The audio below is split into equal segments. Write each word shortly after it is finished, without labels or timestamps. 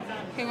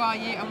who are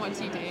you and what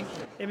do you do?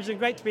 Imogen,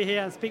 great to be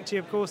here and speak to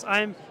you, of course.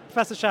 I'm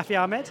Professor Shafi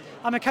Ahmed.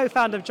 I'm a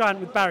co-founder of Giant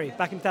with Barry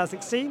back in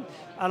 2016,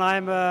 and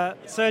I'm a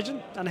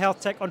surgeon and health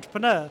tech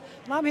entrepreneur.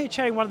 And I'm here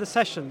chairing one of the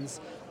sessions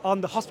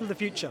on the hospital of the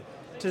future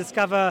to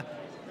discover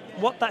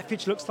what that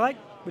future looks like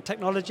with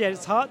technology at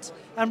its heart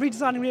and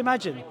redesigning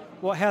reimagine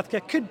what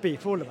healthcare could be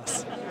for all of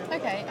us.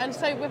 Okay, and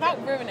so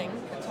without ruining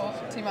the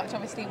talk too much,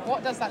 obviously,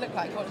 what does that look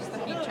like? What does the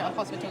future of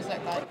hospitals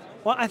look like?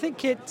 Well, I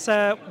think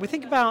we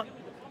think about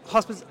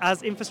hospitals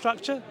as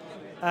infrastructure,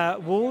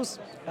 walls,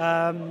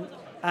 and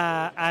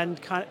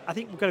I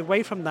think we've got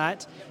away from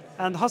that,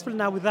 and the hospital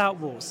now without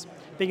walls,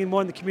 being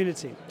more in the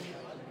community.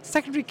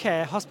 Secondary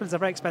care, hospitals are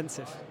very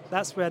expensive.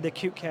 That's where the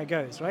acute care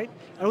goes, right?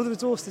 And all the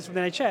resources from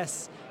the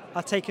NHS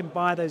are taken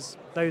by those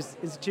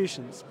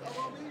institutions.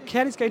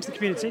 Care needs to go into the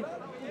community,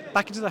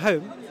 back into the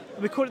home,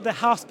 and we call it the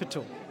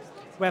hospital,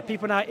 where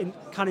people are now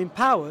kind of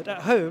empowered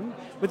at home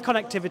with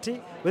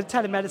connectivity, with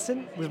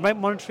telemedicine, with remote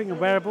monitoring and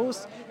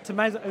wearables to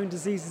manage their own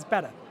diseases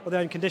better or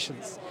their own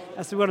conditions.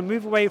 And so we want to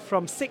move away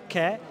from sick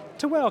care,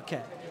 to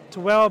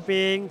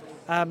well-being,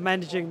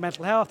 managing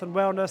mental health and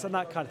wellness and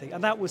that kind of thing.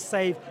 And that will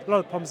save a lot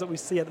of problems that we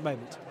see at the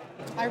moment.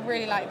 I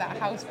really like that,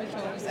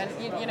 hospitals, and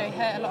you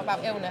hear a lot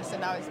about illness,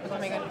 and now it's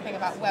becoming a thing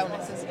about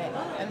wellness, isn't it?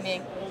 And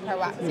being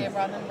proactive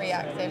rather than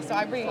reactive. So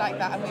I really like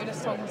that. And we were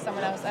just talking to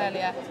someone else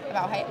earlier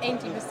about how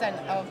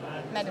 80% of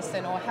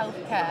medicine or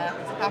healthcare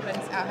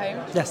happens at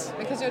home. Yes.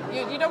 Because you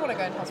don't want to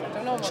go in hospital.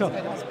 No one wants to go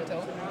in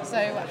hospital. So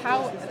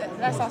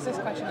let's ask this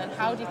question then.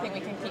 How do you think we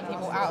can keep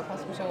people out of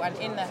hospital and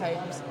in their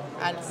homes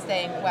and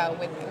staying well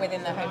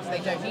within their homes so they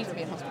don't need to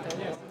be in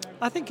hospital?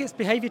 I think it's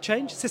behaviour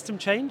change, system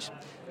change,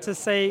 to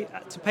say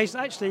to patients,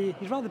 actually,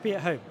 you'd rather be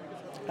at home.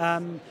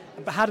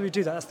 But how do we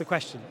do that? That's the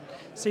question.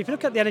 So if you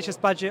look at the NHS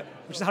budget,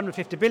 which is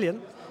 150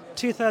 billion,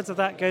 2/3 of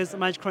that goes to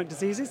manage chronic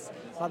diseases,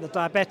 like the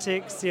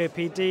diabetics,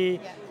 COPD.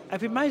 And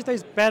if we manage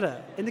those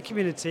better in the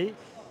community,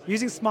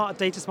 using smart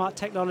data, smart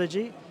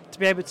technology, to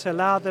be able to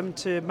allow them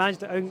to manage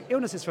their own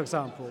illnesses, for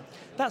example,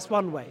 that's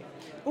one way.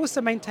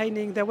 Also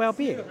maintaining their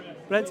well-being.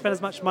 We don't spend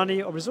as much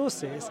money or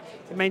resources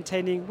in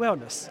maintaining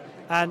wellness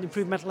and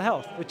improve mental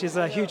health, which is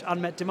a huge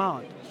unmet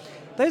demand.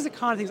 Those are the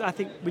kind of things I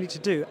think we need to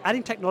do,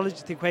 adding technology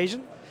to the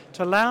equation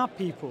to allow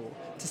people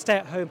to stay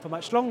at home for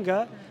much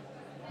longer,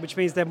 which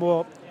means they're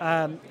more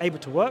able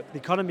to work, the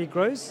economy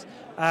grows,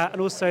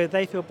 and also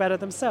they feel better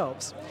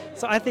themselves.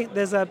 So I think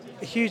there's a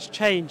huge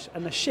change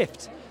and a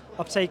shift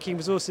of taking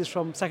resources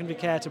from secondary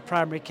care to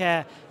primary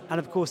care and,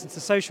 of course, into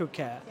social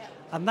care,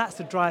 and that's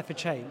the drive for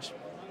change.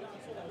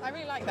 I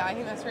really like that. I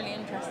think that's really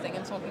interesting,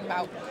 and talking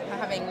about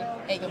having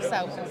it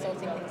yourself and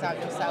sorting things out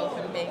yourself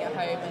and being at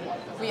home.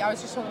 And I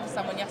was just talking to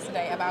someone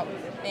yesterday about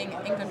being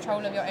in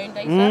control of your own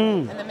data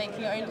and then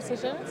making your own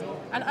decisions.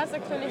 And as a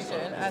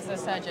clinician, as a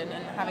surgeon,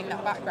 and having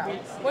that background,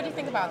 what do you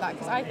think about that?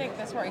 Because I think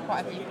there's probably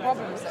quite a few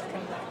problems that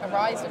can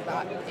arise with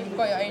that. If you've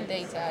got your own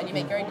data and you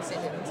make your own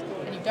decisions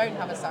and you don't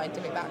have a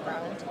scientific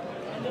background,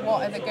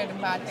 what are the good and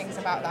bad things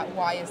about that?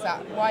 Why is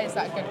that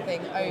a good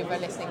thing over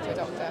listening to a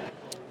doctor?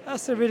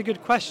 That's a really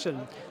good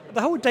question.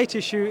 The whole data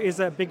issue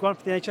is a big one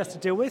for the NHS to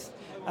deal with,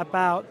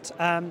 about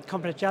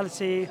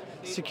confidentiality,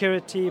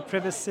 security,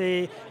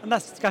 privacy, and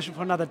that's a discussion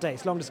for another day.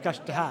 It's a long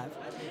discussion to have.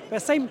 But at the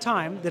same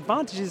time, the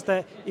advantage is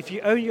that if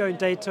you own your own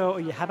data or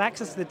you have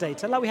access to the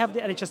data, like we have the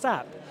NHS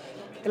app,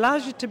 it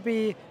allows you to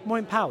be more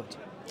empowered.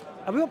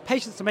 And we want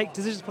patients to make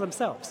decisions for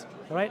themselves.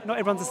 All right? Not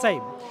everyone's the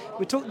same.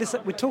 We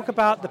talk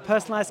about the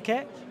personalised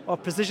care or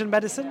precision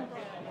medicine,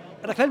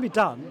 and that can only be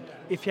done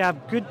if you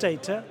have good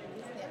data,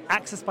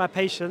 accessed by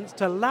patients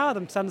to allow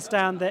them to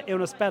understand their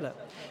illness better.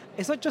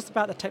 It's not just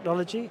about the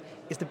technology,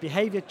 it's the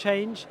behaviour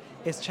change,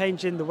 it's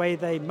changing the way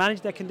they manage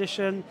their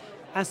condition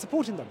and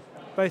supporting them,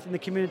 both in the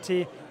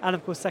community and,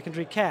 of course,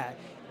 secondary care.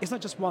 It's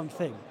not just one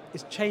thing.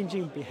 It's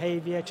changing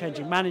behaviour,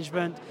 changing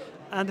management,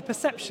 and the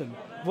perception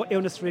of what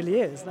illness really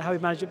is and how we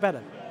manage it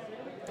better.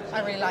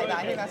 I really like that.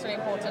 I think that's really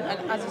important.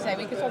 And as you say,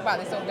 we could talk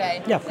about this all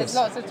day. Yeah, There's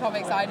lots of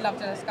topics I'd love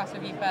to discuss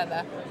with you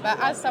further. But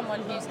as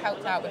someone who's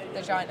helped out with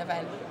the Giant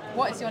event,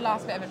 what is your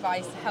last bit of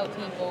advice to help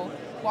people?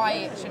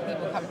 Why should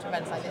people come to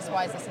events like this?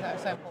 Why is this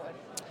so important?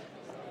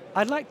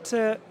 I'd like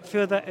to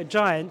feel that at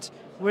Giant,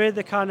 we're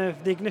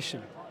the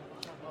ignition.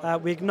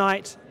 We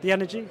ignite the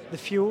energy, the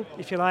fuel,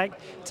 if you like,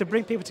 to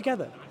bring people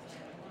together.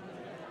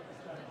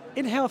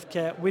 In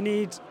healthcare, we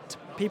need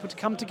people to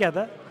come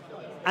together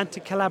and to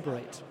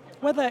collaborate.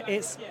 Whether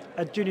it's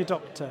a junior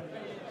doctor,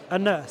 a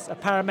nurse, a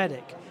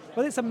paramedic,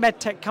 whether it's a med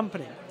tech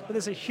company, whether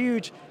it's a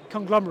huge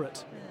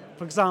conglomerate,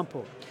 for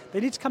example, they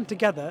need to come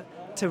together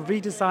to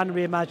redesign and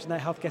reimagine their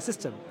healthcare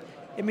system.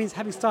 It means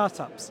having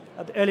startups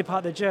at the early part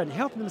of their journey,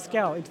 helping them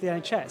scale into the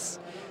NHS.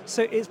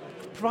 So it's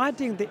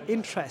providing the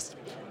interest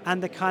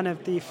and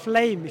the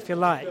flame, if you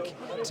like,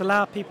 to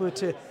allow people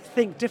to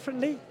think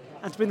differently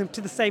and to bring them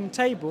to the same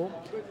table,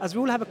 as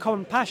we all have a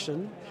common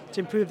passion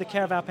to improve the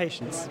care of our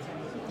patients.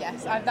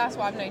 Yes, that's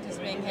what I've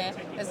noticed being here.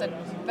 There's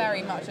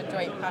very much a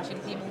joint passion.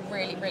 People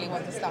really, really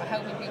want to start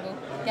helping people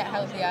get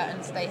healthier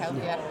and stay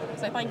healthier.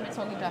 So thank you for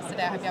talking to us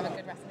today. I hope you have a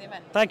good rest of the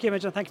event. Thank you,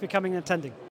 Imogen. Thank you for coming and attending.